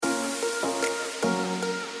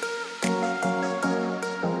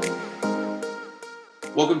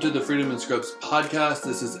Welcome to the Freedom and Scrubs podcast.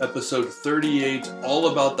 This is episode 38,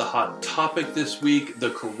 all about the hot topic this week, the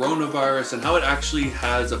coronavirus, and how it actually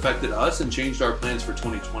has affected us and changed our plans for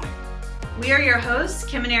 2020. We are your hosts,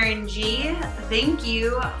 Kim and Erin G. Thank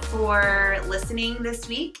you for listening this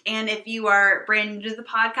week. And if you are brand new to the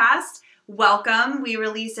podcast, welcome. We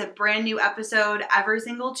release a brand new episode every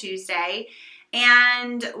single Tuesday.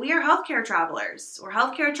 And we are healthcare travelers. We're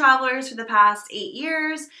healthcare travelers for the past 8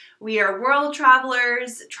 years. We are world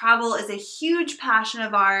travelers. Travel is a huge passion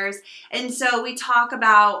of ours. And so we talk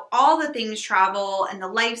about all the things travel and the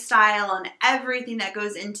lifestyle and everything that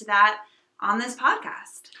goes into that on this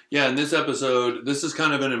podcast. Yeah, in this episode, this is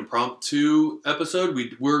kind of an impromptu episode.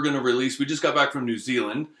 We're going to release, we just got back from New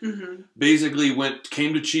Zealand. Basically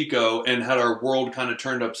came to Chico and had our world kind of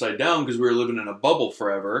turned upside down because we were living in a bubble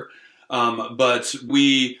forever. But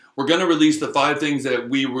we were going to release the 5 things that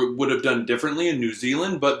we would have done differently in New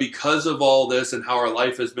Zealand. But because of all this and how our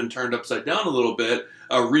life has been turned upside down a little bit,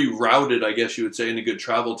 rerouted, I guess you would say in a good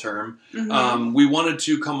travel term, we wanted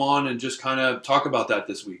to come on and just kind of talk about that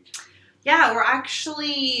this week. Yeah, we're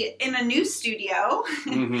actually in a new studio.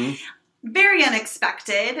 Very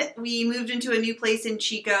unexpected. We moved into a new place in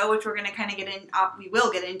Chico, which we're going to kind of we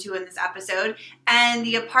will get into in this episode. And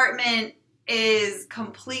the apartment is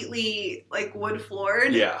completely like wood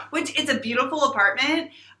floored. Yeah. Which it's a beautiful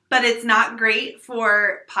apartment, but it's not great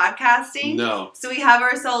for podcasting. No. So we have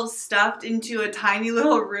ourselves stuffed into a tiny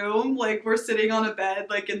little room. Like we're sitting on a bed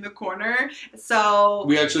like in the corner. So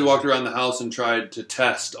we actually walked around the house and tried to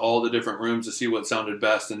test all the different rooms to see what sounded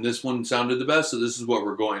best. And this one sounded the best. So this is what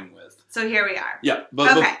we're going with. So here we are. Yeah.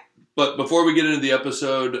 But before we get into the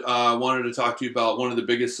episode, I wanted to talk to you about one of the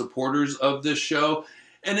biggest supporters of this show.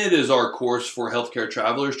 And it is our course for healthcare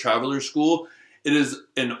travelers, Traveler School. It is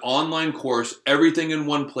an online course, everything in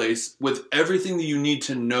one place, with everything that you need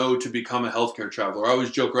to know to become a healthcare traveler. I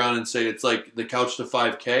always joke around and say it's like the couch to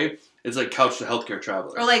 5K. It's like couch to healthcare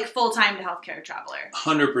traveler. Or like full-time to healthcare traveler.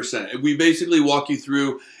 100%. We basically walk you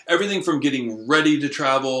through everything from getting ready to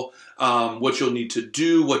travel, what you'll need to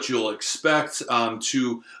do, what you'll expect,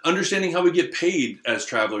 to understanding how we get paid as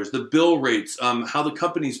travelers, the bill rates, how the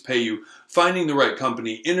companies pay you, finding the right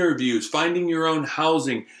company, interviews, finding your own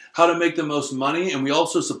housing, how to make the most money. And we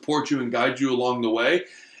also support you and guide you along the way.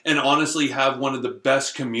 And honestly have one of the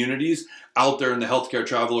best communities out there in the healthcare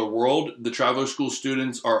traveler world. The Traveler School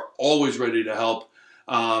students are always ready to help.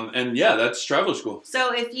 And yeah, that's Traveler School.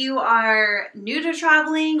 So if you are new to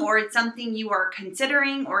traveling or it's something you are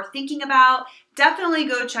considering or thinking about, definitely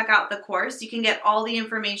go check out the course. You can get all the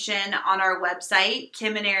information on our website,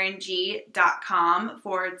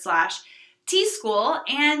 kimanderng.com/T-School,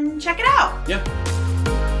 and check it out. Yeah.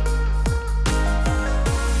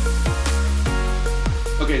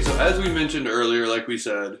 Okay, so as we mentioned earlier, like we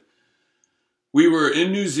said, we were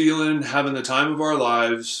in New Zealand having the time of our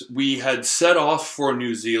lives. We had set off for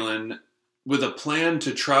New Zealand with a plan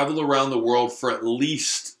to travel around the world for at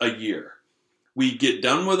least a year. We get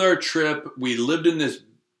done with our trip. We lived in this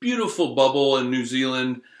beautiful bubble in New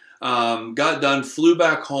Zealand, got done, flew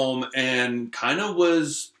back home, and kind of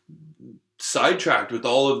was sidetracked with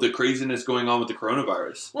all of the craziness going on with the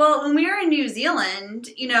coronavirus. Well, when we were in New Zealand,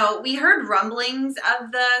 we heard rumblings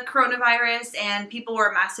of the coronavirus and people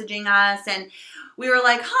were messaging us and we were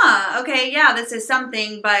like, okay, yeah, this is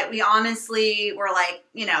something, but we honestly were like,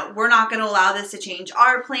 we're not going to allow this to change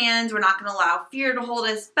our plans. We're not going to allow fear to hold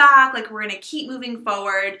us back. Like we're going to keep moving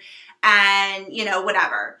forward and,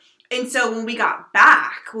 whatever. And so when we got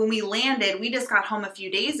back, when we landed, we just got home a few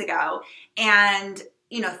days ago and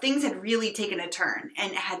things had really taken a turn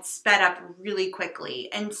and had sped up really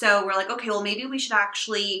quickly. And so we're like, okay, well, maybe we should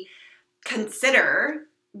actually consider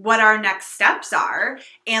what our next steps are.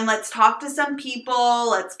 And let's talk to some people.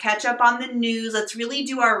 Let's catch up on the news. Let's really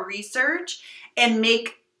do our research and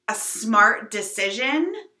make a smart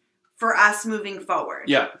decision for us moving forward.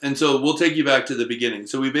 Yeah. And so we'll take you back to the beginning.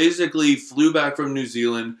 So we basically flew back from New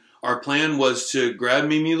Zealand. Our plan was to grab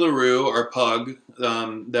Mimi LaRue, our pug,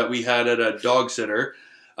 that we had at a dog sitter.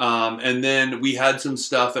 And then we had some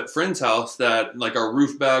stuff at friend's house that, like our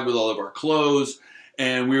roof bag with all of our clothes.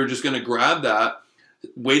 And we were just going to grab that,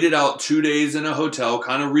 wait it out 2 days in a hotel,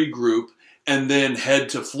 kind of regroup, and then head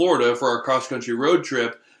to Florida for our cross-country road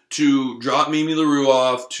trip to drop Mimi LaRue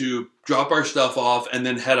off, to drop our stuff off, and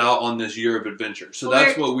then head out on this year of adventure. So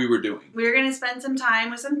that's what we were doing. We were going to spend some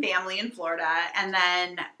time with some family in Florida, and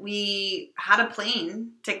then we had a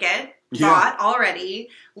plane ticket bought already,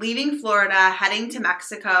 leaving Florida, heading to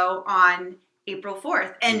Mexico on April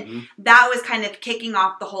 4th. And that was kind of kicking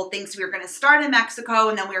off the whole thing. So we were going to start in Mexico,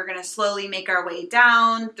 and then we were going to slowly make our way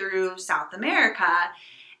down through South America.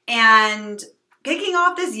 And kicking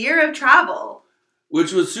off this year of travel.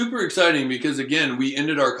 Which was super exciting because, again, we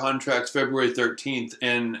ended our contracts February 13th,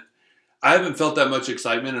 and I haven't felt that much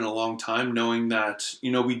excitement in a long time knowing that,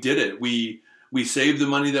 we did it. We saved the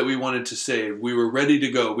money that we wanted to save. We were ready to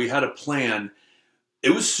go. We had a plan.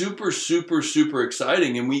 It was super, super, super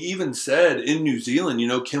exciting. And we even said in New Zealand,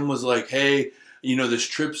 Kim was like, hey, this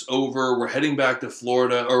trip's over. We're heading back to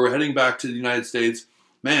Florida, or we're heading back to the United States.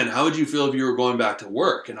 Man, how would you feel if you were going back to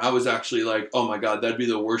work? And I was actually like, oh my God, that'd be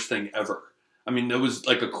the worst thing ever. I mean, that was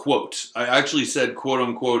like a quote. I actually said, quote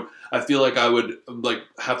unquote, I feel like I would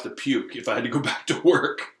have to puke if I had to go back to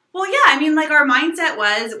work. Well, yeah, I mean, our mindset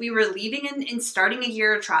was we were leaving and starting a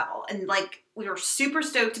year of travel. And, we were super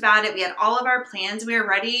stoked about it. We had all of our plans. We were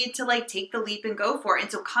ready to, take the leap and go for it.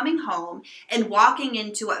 And so coming home and walking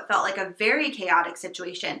into what felt like a very chaotic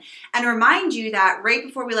situation. And remind you that right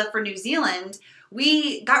before we left for New Zealand,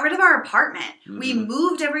 we got rid of our apartment. Mm-hmm. We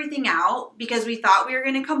moved everything out because we thought we were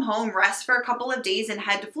going to come home, rest for a couple of days, and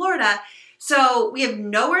head to Florida. So we have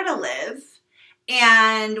nowhere to live.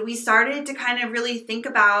 And we started to kind of really think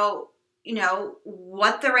about,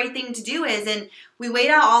 what the right thing to do is. And we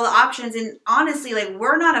weighed out all the options. And honestly,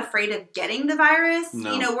 we're not afraid of getting the virus.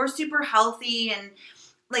 No. We're super healthy. And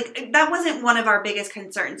that wasn't one of our biggest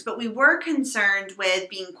concerns. But we were concerned with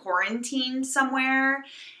being quarantined somewhere,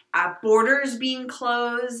 borders being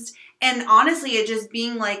closed. And honestly, it just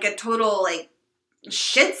being a total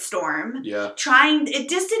shitstorm. Yeah. It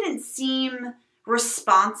just didn't seem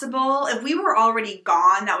responsible. If we were already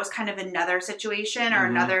gone, that was kind of another situation or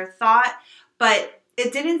another thought, but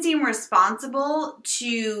it didn't seem responsible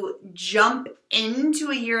to jump into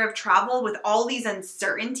a year of travel with all these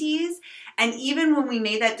uncertainties. And even when we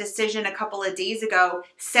made that decision a couple of days ago,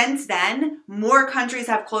 since then, more countries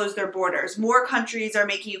have closed their borders. More countries are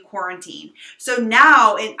making you quarantine. So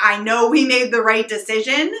now I know we made the right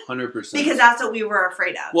decision. 100%. Because that's what we were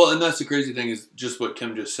afraid of. Well, and that's the crazy thing is just what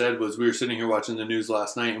Kim just said was we were sitting here watching the news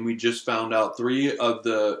last night and we just found out 3 of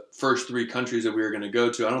the first 3 countries that we were going to go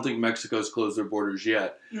to. I don't think Mexico's closed their borders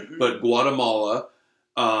yet. Mm-mm. But Guatemala,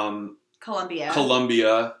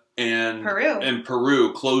 Colombia, and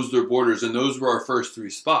Peru closed their borders, and those were our first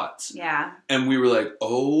 3 spots. Yeah. And we were like,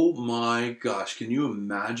 oh my gosh, can you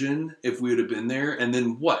imagine if we would have been there? And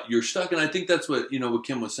then what? You're stuck. And I think that's what, what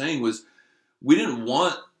Kim was saying was we didn't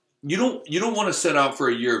want, you don't want to set out for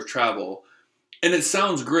a year of travel. And it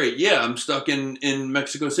sounds great. Yeah, I'm stuck in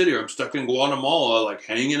Mexico City, or I'm stuck in Guatemala,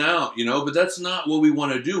 hanging out, but that's not what we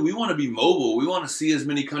want to do. We want to be mobile. We want to see as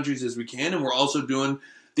many countries as we can. And we're also doing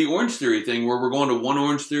the Orange Theory thing where we're going to one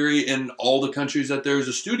Orange Theory in all the countries that there's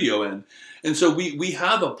a studio in. And so we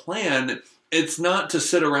have a plan. It's not to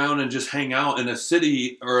sit around and just hang out in a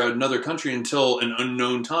city or another country until an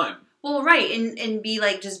unknown time. Well, right. And be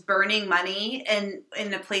just burning money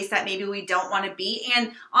in a place that maybe we don't want to be.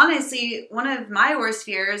 And honestly, one of my worst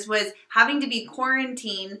fears was having to be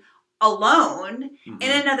quarantined alone in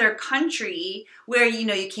another country where,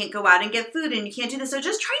 you can't go out and get food and you can't do this. So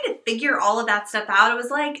just trying to figure all of that stuff out, it was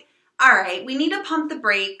all right, we need to pump the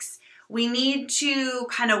brakes. We need to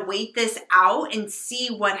kind of wait this out and see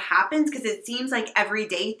what happens because it seems like every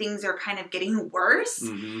day things are kind of getting worse.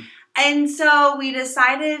 Mm-hmm. And so we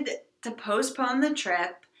decided to postpone the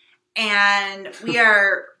trip, and we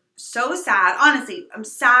are so sad. Honestly, I'm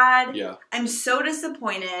sad. Yeah. I'm so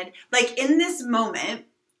disappointed. In this moment,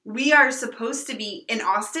 we are supposed to be in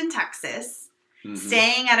Austin, Texas,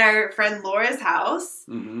 staying at our friend Laura's house,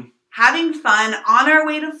 having fun on our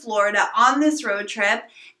way to Florida on this road trip.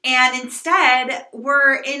 And instead,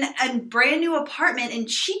 we're in a brand new apartment in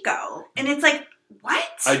Chico. And it's what?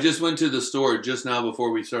 I just went to the store just now before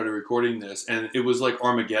we started recording this, and it was like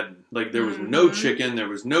Armageddon. There was no chicken, there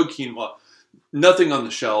was no quinoa, nothing on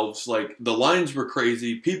the shelves. The lines were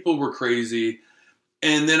crazy, people were crazy.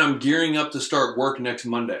 And then I'm gearing up to start work next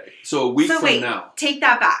Monday. So a week from now. Take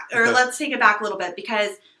that back. Or let's take it back a little bit because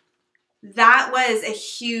that was a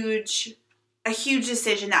huge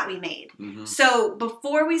decision that we made. Mm-hmm. So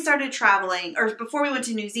before we started traveling, or before we went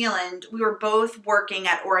to New Zealand, we were both working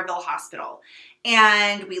at Oroville Hospital.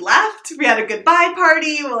 And we left. We had a goodbye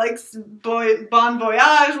party. We're bon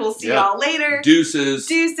voyage. We'll see y'all later. Deuces.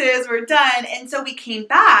 We're done. And so we came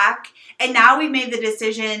back, and now we made the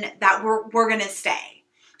decision that we're going to stay.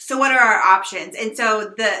 So what are our options? And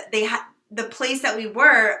so the place that we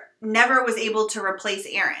were never was able to replace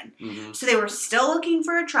Aaron. Mm-hmm. So they were still looking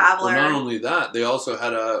for a traveler. Well, not only that, they also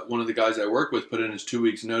had one of the guys I work with put in his 2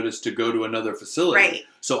 weeks notice to go to another facility. Right.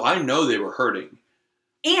 So I know they were hurting.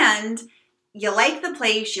 And you like the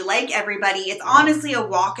place, you like everybody. It's honestly a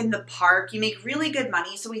walk in the park. You make really good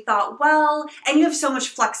money. So we thought, and you have so much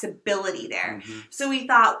flexibility there. Mm-hmm. So we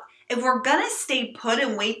thought, if we're going to stay put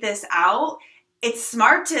and wait this out, it's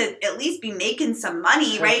smart to at least be making some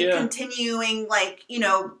money, Heck right? yeah. Continuing, like, you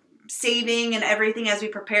know, saving and everything as we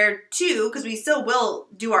prepare to, because we still will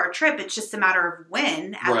do our trip. It's just a matter of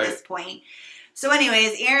when at Right. this point. So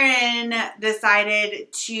anyways, Aaron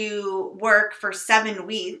decided to work for 7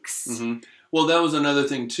 weeks. Mm-hmm. Well, that was another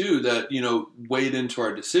thing too that, you know, weighed into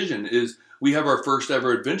our decision is we have our first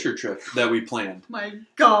ever adventure trip that we planned. My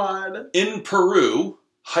God. In Peru,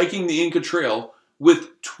 hiking the Inca Trail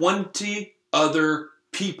with 20 other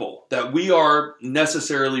people that we are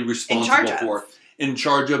necessarily responsible for. In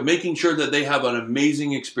charge of making sure that they have an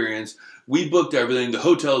amazing experience. We booked everything, the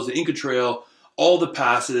hotels, the Inca Trail, all the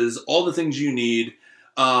passes, all the things you need.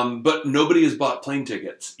 But nobody has bought plane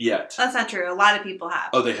tickets yet. That's not true. A lot of people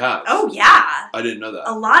have. Oh, they have? Oh, yeah. I didn't know that.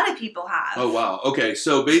 A lot of people have. Oh, wow. Okay,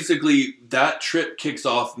 so basically that trip kicks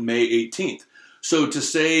off May 18th. So to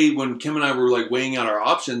say when Kim and I were like weighing out our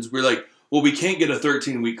options, we're like, well, we can't get a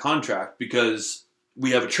 13-week contract because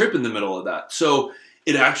we have a trip in the middle of that. So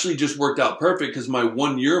it actually just worked out perfect because my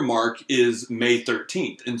 1-year mark is May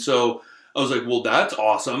 13th. And so I was like, well, that's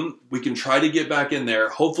awesome. We can try to get back in there.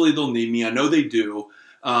 Hopefully they'll need me. I know they do.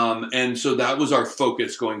 And so that was our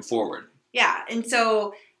focus going forward. Yeah. And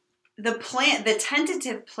so the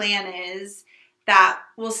tentative plan is that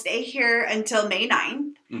we'll stay here until May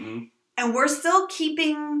 9th. Mm-hmm. And we're still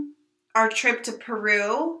keeping our trip to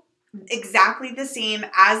Peru exactly the same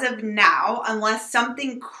as of now, unless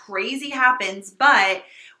something crazy happens. But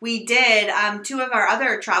we did, 2 of our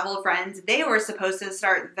other travel friends, they were supposed to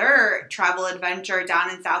start their travel adventure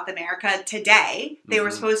down in South America today. They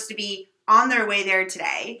were supposed to be on their way there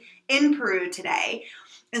today, in Peru today.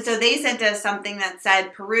 And so they sent us something that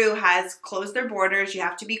said Peru has closed their borders, you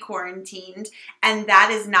have to be quarantined, and that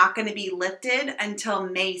is not going to be lifted until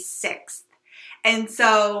May 6th. And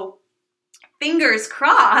so fingers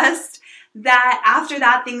crossed that after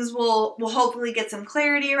that things will hopefully get some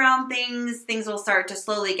clarity around things will start to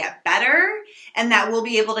slowly get better, and that we'll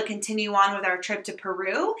be able to continue on with our trip to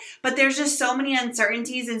Peru. But there's just so many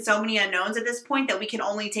uncertainties and so many unknowns at this point that we can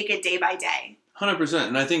only take it day by day. 100%.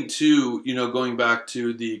 And I think too, you know, going back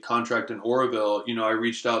to the contract in Oroville, you know, I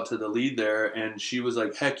reached out to the lead there and she was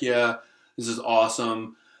like, heck yeah, this is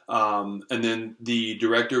awesome. And then the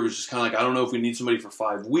director was just kind of like, I don't know if we need somebody for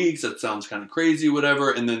 5 weeks. That sounds kind of crazy,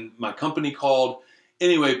 whatever. And then my company called.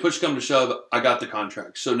 Anyway, push come to shove, I got the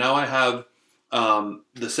contract. So now I have the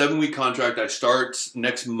 7-week contract. I start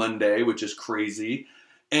next Monday, which is crazy.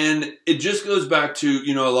 And it just goes back to,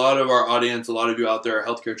 you know, a lot of our audience, a lot of you out there are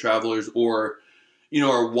healthcare travelers or, you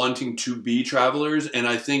know, are wanting to be travelers. And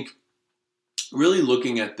I think really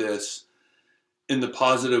looking at this in the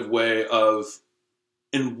positive way of,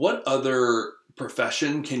 in what other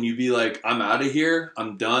profession can you be like, I'm out of here,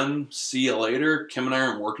 I'm done, see you later, Kim and I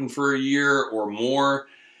aren't working for a year or more,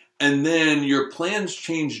 and then your plans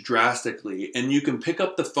change drastically, and you can pick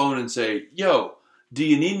up the phone and say, yo, do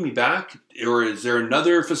you need me back? Or is there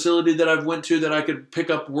another facility that I've went to that I could pick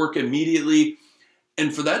up work immediately?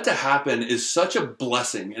 And for that to happen is such a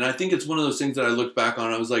blessing. And I think it's one of those things that I look back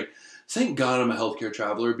on, I was like, thank God I'm a healthcare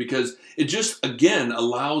traveler, because it just, again,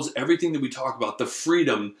 allows everything that we talk about, the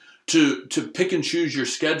freedom to pick and choose your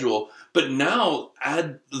schedule. But now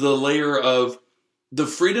add the layer of the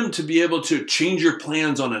freedom to be able to change your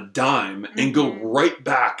plans on a dime and go right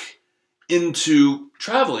back into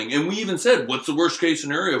traveling. And we even said, what's the worst case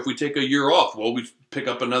scenario if we take a year off? Well, we pick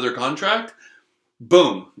up another contract.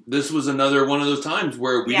 Boom. This was another one of those times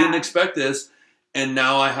where we didn't expect this. And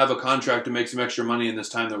now I have a contract to make some extra money in this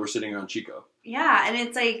time that we're sitting around Chico. Yeah, and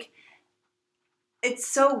it's like, it's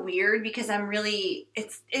so weird because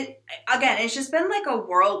it's just been like a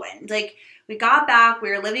whirlwind. Like, we got back, we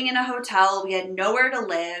were living in a hotel, we had nowhere to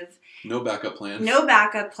live. No backup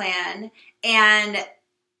plan. And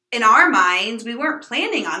in our minds, we weren't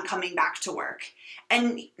planning on coming back to work.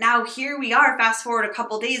 And now here we are, fast forward a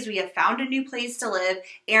couple days, we have found a new place to live.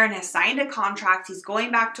 Aaron has signed a contract. He's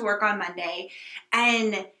going back to work on Monday.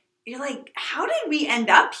 And you're like, how did we end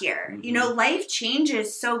up here? You know, life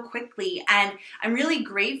changes so quickly. And I'm really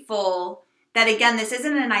grateful that, again, this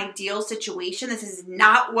isn't an ideal situation. This is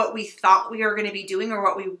not what we thought we were going to be doing or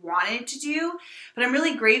what we wanted to do. But I'm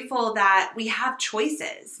really grateful that we have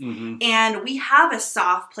choices and we have a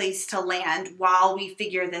soft place to land while we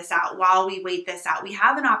figure this out, while we wait this out. We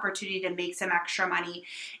have an opportunity to make some extra money.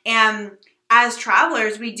 And as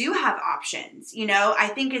travelers, we do have options. You know, I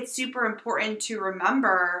think it's super important to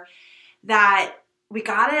remember that we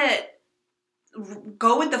got to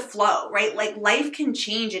go with the flow, right? Like, life can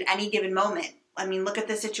change at any given moment. I mean, look at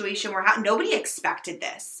the situation nobody expected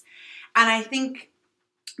this. And I think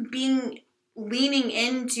being leaning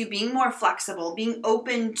into being more flexible, being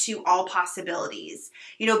open to all possibilities,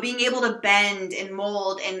 being able to bend and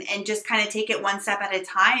mold and just kind of take it one step at a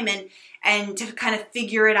time and to kind of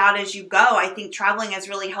figure it out as you go. I think traveling has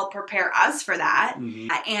really helped prepare us for that. Mm-hmm.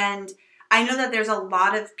 And I know that there's a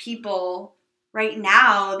lot of people right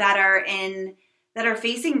now that are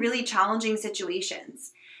facing really challenging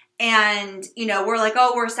situations. And, we're like,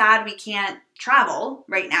 oh, we're sad we can't travel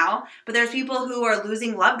right now. But there's people who are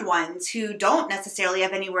losing loved ones who don't necessarily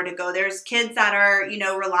have anywhere to go. There's kids that are,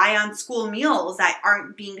 rely on school meals that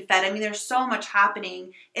aren't being fed. I mean, there's so much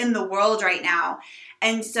happening in the world right now.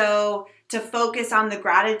 And so to focus on the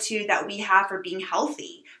gratitude that we have for being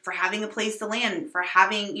healthy, for having a place to land, for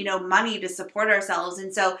having, money to support ourselves.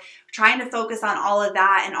 And so trying to focus on all of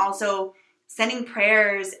that and also sending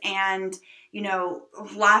prayers and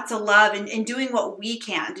lots of love and doing what we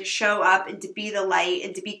can to show up and to be the light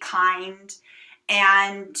and to be kind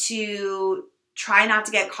and to try not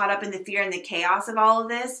to get caught up in the fear and the chaos of all of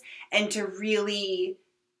this and to really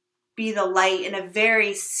be the light in a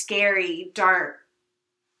very scary, dark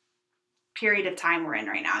period of time we're in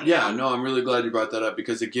right now. Yeah, no, I'm really glad you brought that up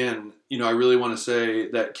because again, I really want to say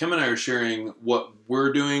that Kim and I are sharing what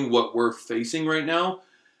we're doing, what we're facing right now.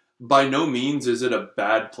 By no means is it a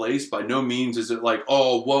bad place. By no means is it like,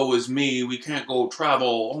 oh, woe is me. We can't go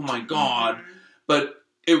travel. Oh my God. Mm-hmm. But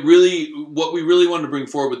what we really wanted to bring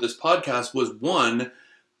forward with this podcast was one,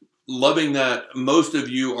 loving that most of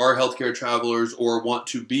you are healthcare travelers or want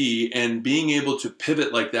to be and being able to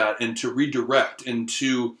pivot like that and to redirect and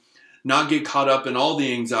to not get caught up in all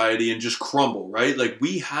the anxiety and just crumble, right? Like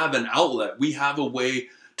we have an outlet. We have a way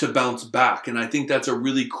to bounce back. And I think that's a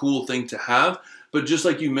really cool thing to have. But just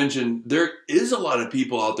like you mentioned, there is a lot of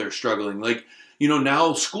people out there struggling. Like,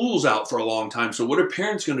 now school's out for a long time. So what are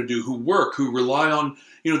parents going to do who work, who rely on,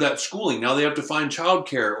 that schooling? Now they have to find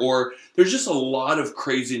childcare or there's just a lot of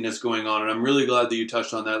craziness going on. And I'm really glad that you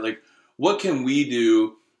touched on that. Like, what can we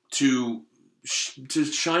do to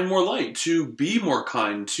shine more light, to be more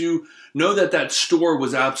kind, to know that store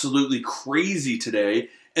was absolutely crazy today.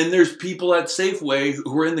 And there's people at Safeway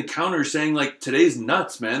who are in the counter saying like, today's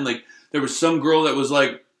nuts, man. Like, there was some girl that was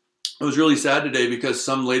like, I was really sad today because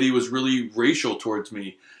some lady was really racial towards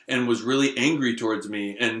me and was really angry towards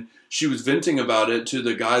me. And she was venting about it to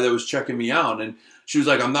the guy that was checking me out. And she was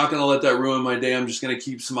like, I'm not going to let that ruin my day. I'm just going to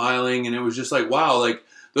keep smiling. And it was just like, wow, like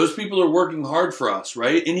those people are working hard for us,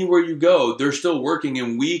 right? Anywhere you go, they're still working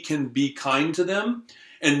and we can be kind to them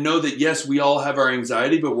and know that, yes, we all have our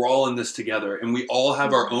anxiety, but we're all in this together and we all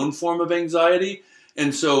have our own form of anxiety.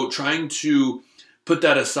 And so trying to put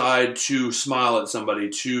that aside to smile at somebody,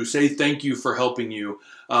 to say thank you for helping you,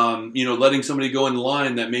 letting somebody go in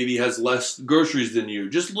line that maybe has less groceries than you.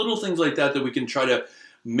 Just little things like that we can try to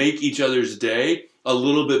make each other's day a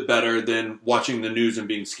little bit better than watching the news and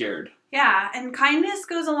being scared. Yeah, and kindness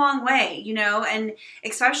goes a long way, and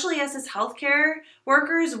especially us as healthcare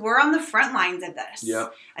workers, we're on the front lines of this. Yeah.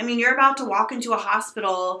 I mean, you're about to walk into a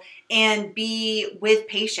hospital and be with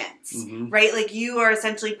patients, mm-hmm. right? Like you are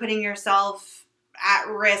essentially putting yourself at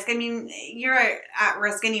risk. I mean, you're at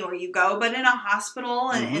risk anywhere you go, but in a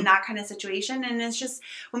hospital and mm-hmm. in that kind of situation. And it's just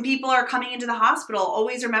when people are coming into the hospital,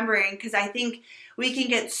 always remembering, because I think we can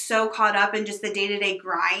get so caught up in just the day-to-day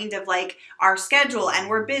grind of like our schedule and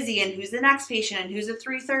we're busy and who's the next patient and who's at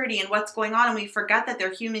 3:30 and what's going on. And we forget that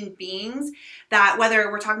they're human beings, that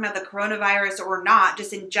whether we're talking about the coronavirus or not,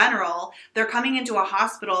 just in general, they're coming into a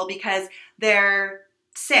hospital because they're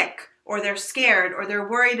sick or they're scared, or they're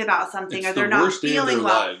worried about something, or they're not feeling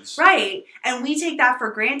well. Right. And we take that for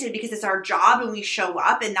granted because it's our job and we show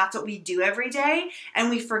up and that's what we do every day. And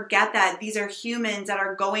we forget that these are humans that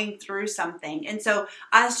are going through something. And so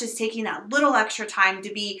us just taking that little extra time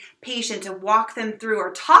to be patient, to walk them through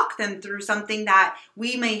or talk them through something that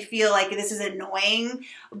we may feel like this is annoying,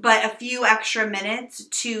 but a few extra minutes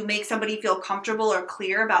to make somebody feel comfortable or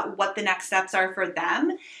clear about what the next steps are for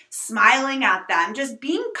them, smiling at them, just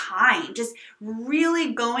being kind, just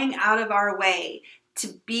really going out of our way to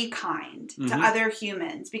be kind mm-hmm. to other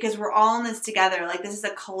humans because we're all in this together. Like this is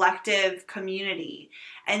a collective community.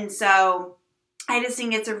 And so I just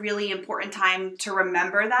think it's a really important time to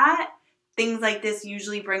remember that. Things like this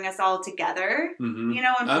usually bring us all together, mm-hmm.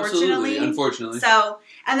 Unfortunately. So,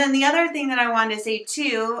 and then the other thing that I wanted to say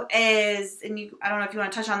too is, and I don't know if you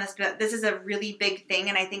want to touch on this, but this is a really big thing.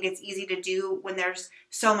 And I think it's easy to do when there's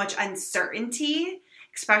so much uncertainty,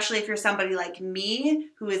 especially if you're somebody like me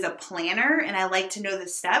who is a planner and I like to know the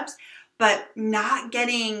steps, but not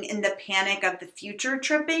getting in the panic of the future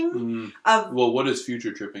tripping. Mm-hmm. Well, what is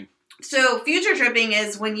future tripping? So future tripping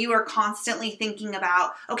is when you are constantly thinking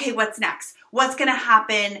about, okay, what's next? What's going to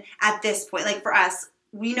happen at this point? Like for us,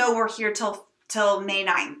 we know we're here till May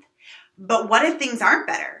 9th. But what if things aren't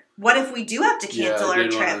better? What if we do have to cancel our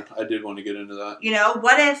trip? I did want to get into that. You know,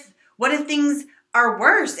 what if things are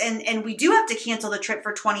worse and we do have to cancel the trip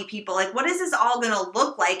for 20 people? Like, what is this all going to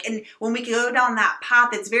look like? And when we go down that path,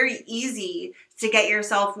 it's very easy to get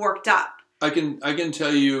yourself worked up. I can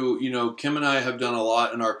tell you, Kim and I have done a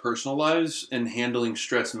lot in our personal lives in handling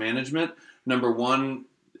stress management. Number one,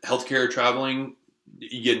 healthcare, traveling,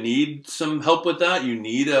 you need some help with that. You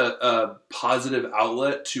need a positive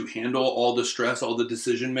outlet to handle all the stress, all the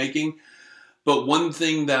decision making. But one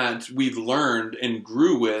thing that we've learned and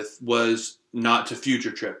grew with was not to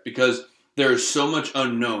future trip, because there's so much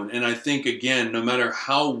unknown. And I think, again, no matter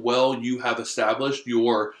how well you have established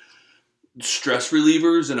your stress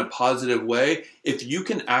relievers in a positive way, if you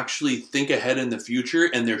can actually think ahead in the future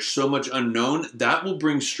and there's so much unknown, that will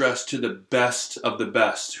bring stress to the best of the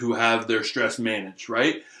best who have their stress managed,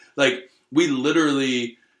 right? Like, we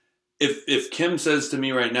literally, if Kim says to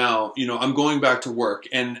me right now, I'm going back to work,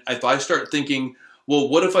 and if I start thinking, well,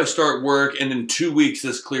 what if I start work and in 2 weeks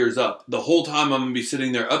this clears up? The whole time I'm going to be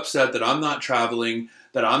sitting there upset that I'm not traveling,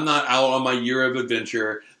 that I'm not out on my year of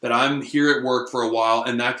adventure, that I'm here at work for a while,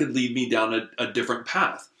 and that could lead me down a different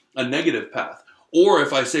path, a negative path. Or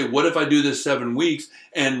if I say, what if I do this 7 weeks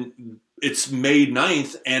and it's May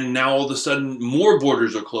 9th and now all of a sudden more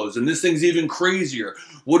borders are closed and this thing's even crazier?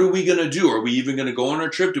 What are we going to do? Are we even going to go on our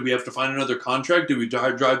trip? Do we have to find another contract? Do we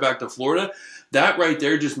drive back to Florida? That right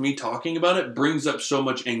there, just me talking about it, brings up so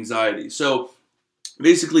much anxiety. So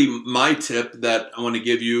basically my tip that I want to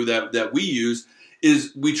give you that we use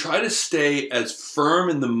is we try to stay as firm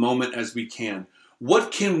in the moment as we can.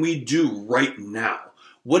 What can we do right now?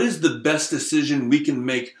 What is the best decision we can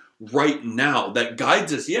make right now that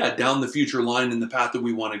guides us, down the future line in the path that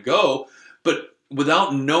we want to go? But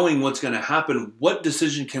without knowing what's going to happen, what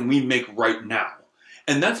decision can we make right now?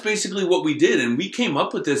 And that's basically what we did. And we came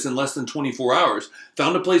up with this in less than 24 hours,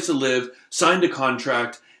 found a place to live, signed a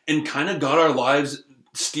contract, and kind of got our lives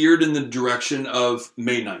steered in the direction of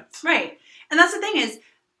May 9th. Right. And that's the thing is,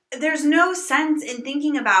 there's no sense in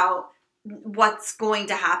thinking about what's going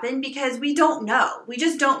to happen because we don't know. We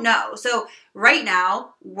just don't know. So right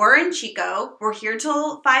now, we're in Chico. We're here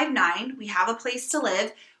till 5/9. We have a place to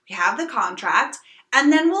live. We have the contract.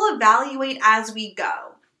 And then we'll evaluate as we go.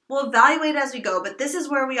 But this is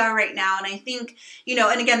where we are right now. And I think,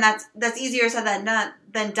 and again, that's easier said than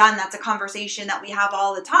done. That's a conversation that we have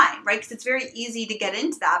all the time, right? Because it's very easy to get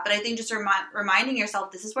into that. But I think just reminding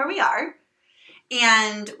yourself, this is where we are.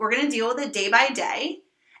 And we're going to deal with it day by day.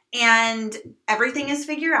 And everything is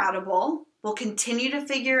figure outable. We'll continue to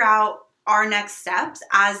figure out our next steps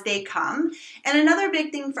as they come. And another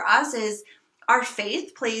big thing for us is our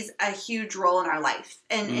faith plays a huge role in our life.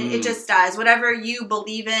 And it just does. Whatever you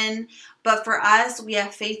believe in. But for us, we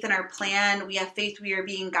have faith in our plan. We have faith we are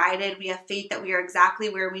being guided. We have faith that we are exactly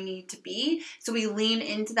where we need to be. So we lean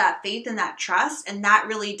into that faith and that trust. And that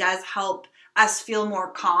really does help us feel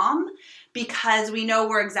more calm because we know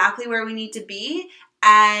we're exactly where we need to be.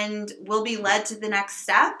 And we'll be led to the next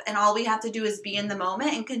step, and all we have to do is be in the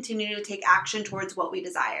moment and continue to take action towards what we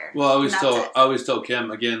desire. Well, I always tell Kim,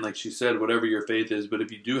 again, like she said, whatever your faith is, but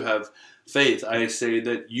if you do have faith, I say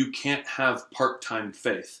that you can't have part-time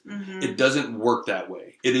faith. Mm-hmm. It doesn't work that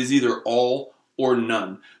way. It is either all or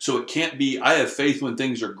none. So it can't be, I have faith when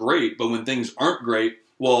things are great, but when things aren't great,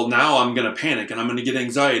 well, now I'm going to panic and I'm going to get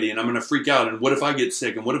anxiety and I'm going to freak out. And what if I get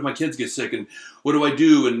sick? And what if my kids get sick? And what do I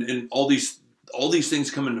do? And all these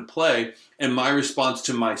things come into play. And my response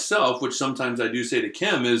to myself, which sometimes I do say to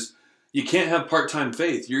Kim, is you can't have part-time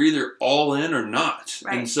faith. You're either all in or not.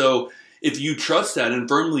 Right. And so if you trust that and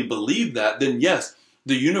firmly believe that, then yes,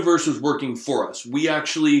 the universe was working for us. We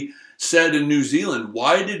actually said in New Zealand,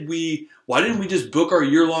 why didn't we just book our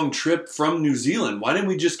year-long trip from New Zealand? Why didn't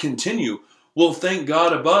we just continue? Well, thank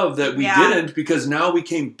God above that we didn't, because now we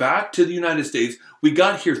came back to the United States. We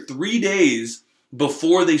got here 3 days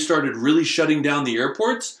before they started really shutting down the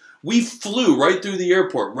airports. We flew right through the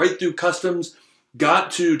airport, right through customs,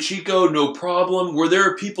 got to Chico, no problem, where there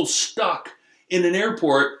are people stuck in an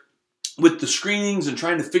airport with the screenings and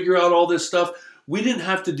trying to figure out all this stuff. We didn't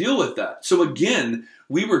have to deal with that. So again,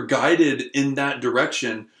 we were guided in that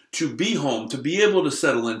direction to be home, to be able to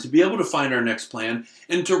settle in, to be able to find our next plan,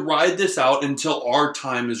 and to ride this out until our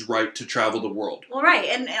time is right to travel the world. Well, right.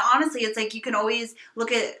 And honestly, it's like you can always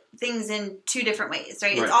look at things in two different ways,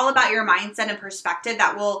 right? It's all about your mindset and perspective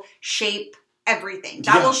that will shape everything.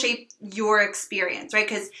 That will shape your experience, right?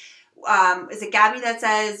 Because is it Gabby that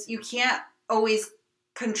says you can't always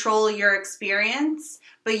control your experience,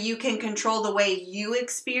 but you can control the way you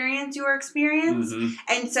experience your experience. Mm-hmm.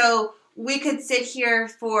 And so we could sit here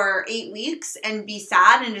for 8 weeks and be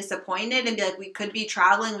sad and disappointed and be like, we could be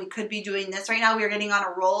traveling, we could be doing this right now. We are getting on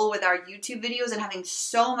a roll with our YouTube videos and having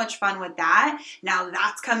so much fun with that. Now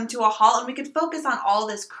that's come to a halt and we could focus on all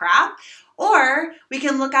this crap. Or we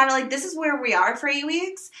can look at it like, this is where we are for 8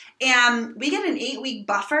 weeks and we get an 8-week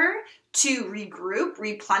buffer to regroup,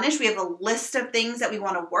 replenish. We have a list of things that we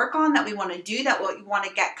want to work on, that we want to do, that we want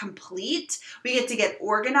to get complete. We get to get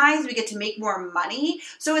organized. We get to make more money.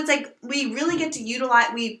 So it's like we really get to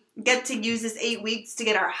use this 8 weeks to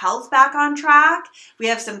get our health back on track. We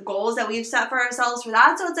have some goals that we've set for ourselves for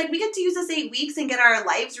that. So it's like we get to use this 8 weeks and get our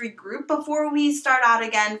lives regrouped before we start out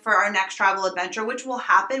again for our next travel adventure, which will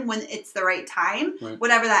happen when it's the right time,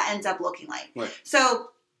 whatever that ends up looking like. Right. So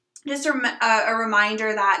just a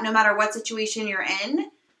reminder that no matter what situation you're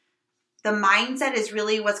in, the mindset is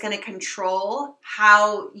really what's going to control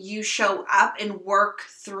how you show up and work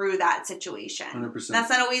through that situation. 100%.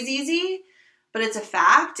 That's not always easy, but it's a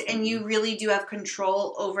fact, and you really do have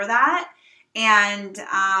control over that. And,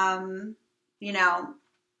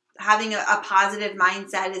 having a positive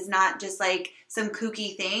mindset is not just like some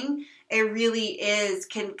kooky thing. It really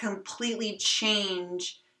can completely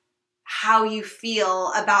change how you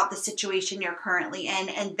feel about the situation you're currently in.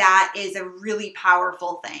 And that is a really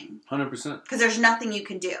powerful thing. 100%. Because there's nothing you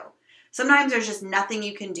can do. Sometimes there's just nothing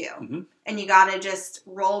you can do. Mm-hmm. And you got to just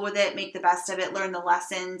roll with it, make the best of it, learn the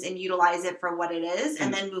lessons, and utilize it for what it is,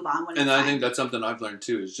 and then move on when it's I think that's something I've learned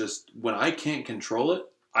too, is just when I can't control it,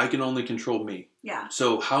 I can only control me. Yeah.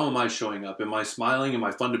 So how am I showing up? Am I smiling? Am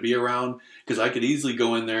I fun to be around? Because I could easily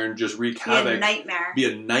go in there and just wreak havoc. Be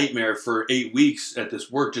a nightmare for 8 weeks at this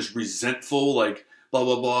work, just resentful, like blah,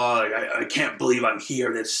 blah, blah. Like, I can't believe I'm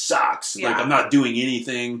here. This sucks. Yeah. Like I'm not doing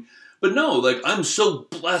anything. But no, like I'm so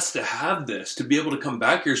blessed to have this, to be able to come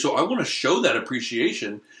back here. So I want to show that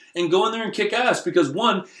appreciation and go in there and kick ass. Because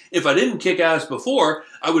one, if I didn't kick ass before,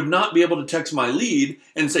 I would not be able to text my lead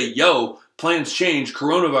and say, yo, plans change,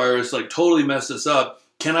 coronavirus, like totally messed us up.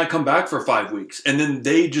 Can I come back for 5 weeks? And then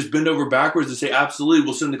they just bend over backwards and say, absolutely,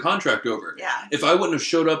 we'll send the contract over. Yeah. If I wouldn't have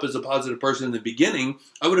showed up as a positive person in the beginning,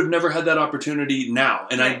 I would have never had that opportunity now.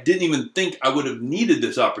 And I didn't even think I would have needed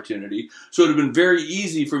this opportunity. So it would have been very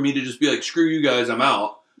easy for me to just be like, screw you guys, I'm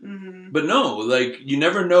out. Mm-hmm. But no, like you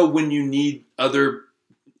never know when you need other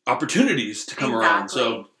opportunities to come around.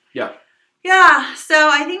 So, yeah. Yeah, so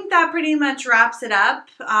I think that pretty much wraps it up.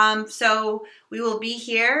 So we will be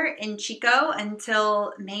here in Chico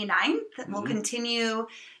until May 9th. Mm-hmm. We'll continue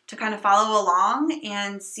to kind of follow along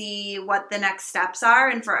and see what the next steps are.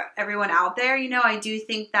 And for everyone out there, I do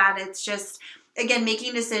think that it's just, again,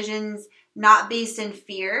 making decisions not based in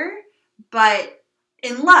fear, but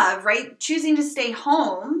in love, right? Choosing to stay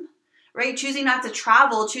home, right? Choosing not to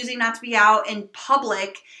travel, choosing not to be out in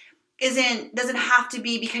public doesn't have to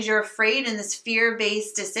be because you're afraid in this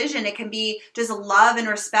fear-based decision. It can be just love and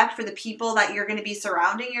respect for the people that you're going to be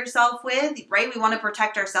surrounding yourself with, right? We want to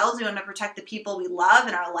protect ourselves. We want to protect the people we love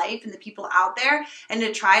in our life and the people out there, and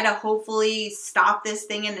to try to hopefully stop this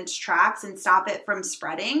thing in its tracks and stop it from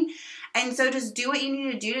spreading. And so just do what you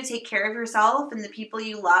need to do to take care of yourself and the people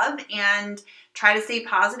you love, and try to stay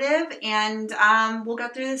positive, and we'll go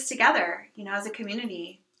through this together, as a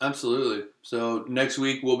community. Absolutely. So next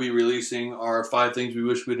week we'll be releasing our 5 things we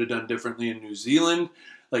wish we'd have done differently in New Zealand.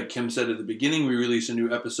 Like Kim said at the beginning, we release a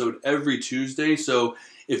new episode every Tuesday. So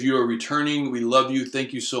if you are returning, we love you.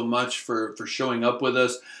 Thank you so much for showing up with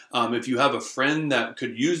us. If you have a friend that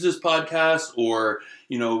could use this podcast, or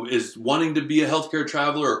is wanting to be a healthcare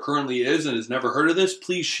traveler, or currently is and has never heard of this,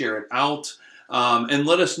 please share it out. And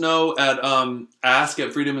let us know at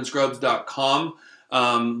ask@freedomandscrubs.com.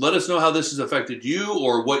 Let us know how this has affected you,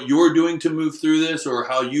 or what you're doing to move through this, or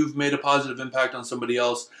how you've made a positive impact on somebody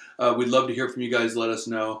else. We'd love to hear from you guys. Let us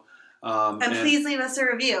know. And please leave us a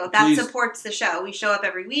review. That supports the show. We show up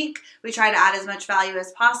every week. We try to add as much value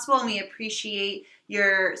as possible, and we appreciate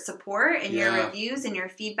your support and your reviews and your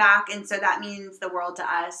feedback. And so that means the world to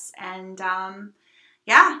us. And I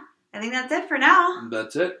think that's it for now.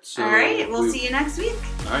 That's it. So all right. We'll see you next week.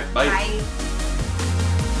 All right. Bye. Bye.